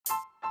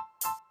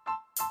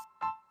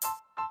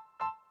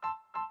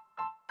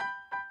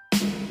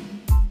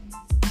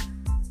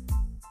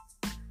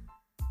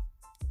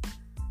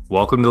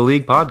Welcome to the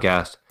League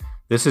Podcast.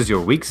 This is your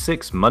Week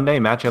 6 Monday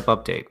matchup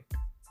update.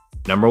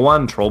 Number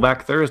 1,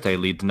 Trollback Thursday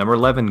leads number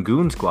 11,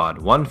 Goon Squad,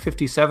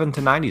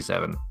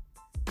 157-97.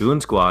 Goon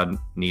Squad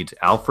needs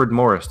Alfred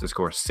Morris to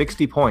score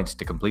 60 points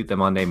to complete the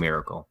Monday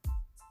miracle.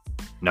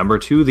 Number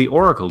 2, The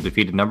Oracle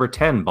defeated number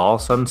 10, Ball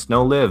Sun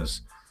Snow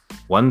Lives,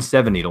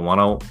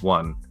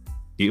 170-101.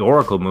 The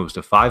Oracle moves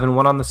to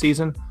 5-1 on the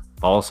season.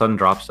 Ball Sun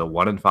drops to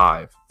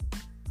 1-5.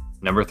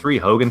 Number 3,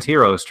 Hogan's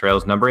Heroes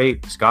trails number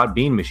 8, Scott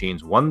Bean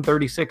Machines,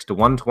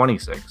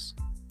 136-126.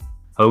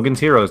 Hogan's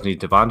Heroes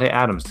needs Devontae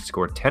Adams to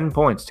score 10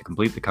 points to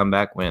complete the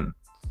comeback win.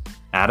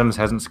 Adams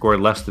hasn't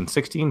scored less than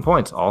 16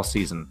 points all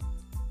season.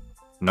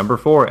 Number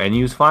 4,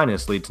 NU's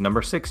Finest leads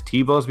number 6,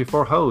 T-Bows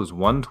Before Hose,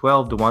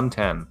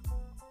 112-110.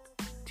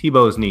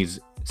 T-Bows needs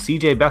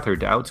CJ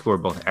Beathard to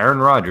outscore both Aaron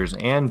Rodgers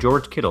and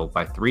George Kittle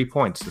by 3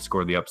 points to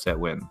score the upset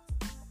win.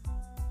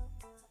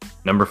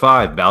 Number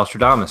 5,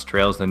 Valstradamus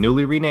trails the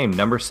newly renamed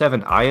number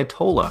 7,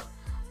 Ayatollah,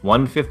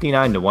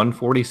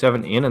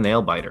 159-147 in a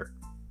nail-biter.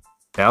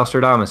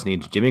 Valstradamus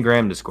needs Jimmy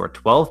Graham to score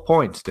 12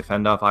 points to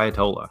fend off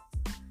Ayatollah.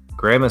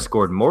 Graham has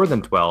scored more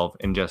than 12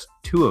 in just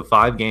 2 of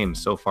 5 games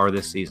so far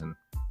this season.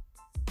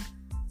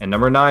 And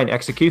number 9,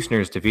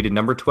 Executioners defeated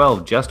number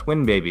 12, Just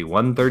Win Baby,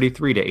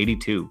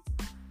 133-82.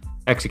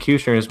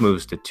 Executioners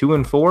moves to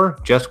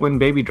 2-4, Just Win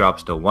Baby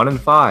drops to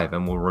 1-5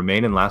 and will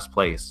remain in last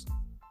place.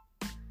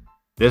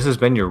 This has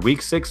been your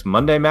Week 6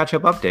 Monday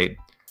matchup update.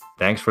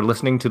 Thanks for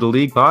listening to the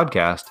League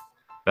Podcast.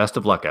 Best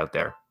of luck out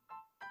there.